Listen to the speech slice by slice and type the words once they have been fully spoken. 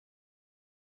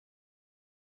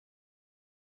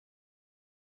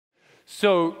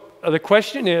So the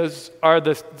question is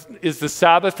the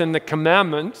Sabbath and the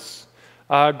commandments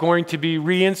going to be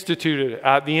reinstituted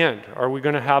at the end? Are we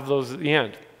going to have those at the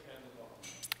end?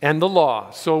 And the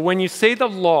law. So when you say the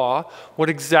law, what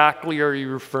exactly are you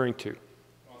referring to?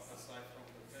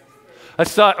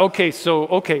 Okay,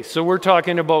 so we're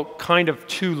talking about kind of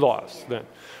two laws then.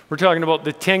 We're talking about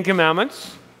the 10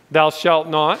 Commandments, thou shalt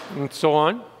not, and so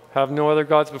on. Have no other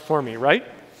gods before me, right?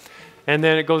 And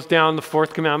then it goes down, the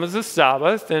fourth commandment is the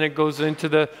Sabbath, and it goes into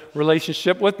the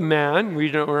relationship with man.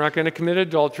 We're not going to commit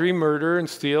adultery, murder, and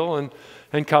steal,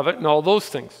 and covet, and all those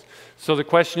things. So the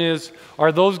question is,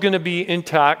 are those going to be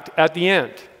intact at the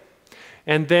end?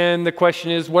 And then the question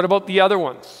is, what about the other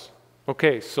ones?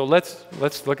 Okay, so let's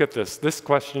look at this. This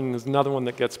question is another one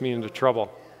that gets me into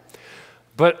trouble.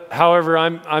 But however,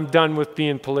 I'm done with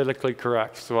being politically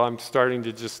correct, so I'm starting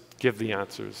to just give the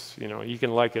answers. You know, you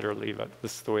can like it or leave it.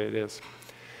 This is the way it is.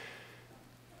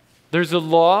 There's a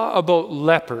law about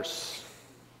lepers.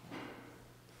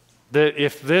 That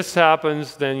if this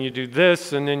happens, then you do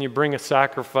this, and then you bring a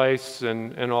sacrifice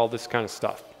and all this kind of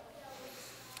stuff.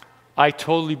 I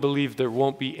totally believe there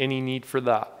won't be any need for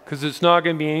that. Because there's not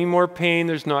going to be any more pain,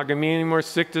 there's not going to be any more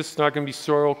sickness, it's not going to be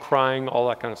sorrow, crying, all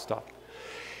that kind of stuff.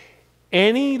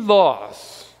 Any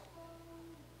laws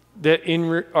that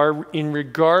are in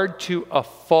regard to a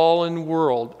fallen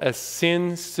world, a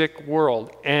sin-sick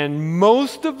world, and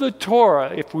most of the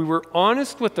Torah, if we were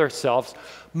honest with ourselves,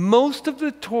 most of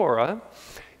the Torah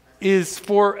is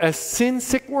for a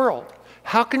sin-sick world.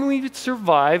 How can we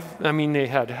survive? I mean, they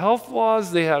had health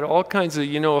laws, they had all kinds of,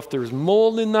 if there's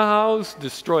mold in the house,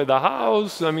 destroy the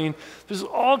house. I mean, there's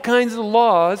all kinds of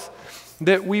laws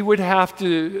that we would have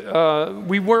to,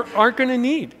 aren't going to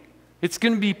need. It's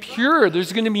going to be pure.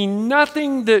 There's going to be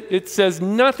nothing it says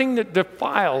nothing that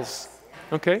defiles,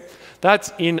 okay?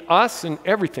 That's in us and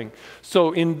everything.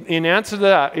 So in answer to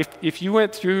that, if you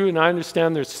went through, and I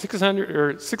understand there's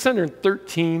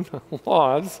 613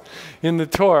 laws in the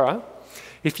Torah,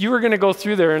 if you were going to go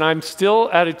through there, and I'm still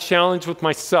at a challenge with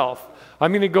myself,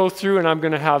 I'm going to go through and I'm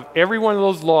going to have every one of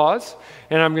those laws,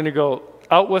 and I'm going to go,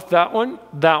 out with that one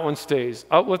stays.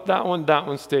 Out with that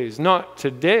one stays. Not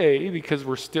today, because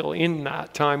we're still in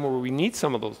that time where we need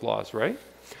some of those laws, right?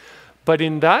 But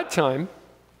in that time,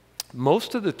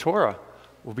 most of the Torah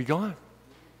will be gone.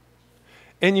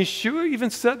 And Yeshua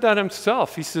even said that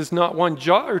himself. He says, not one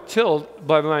jot or tittle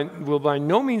will by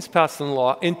no means pass in the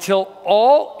law until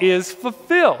all is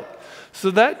fulfilled.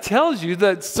 So that tells you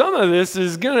that some of this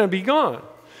is going to be gone.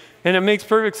 And it makes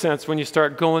perfect sense when you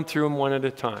start going through them one at a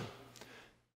time.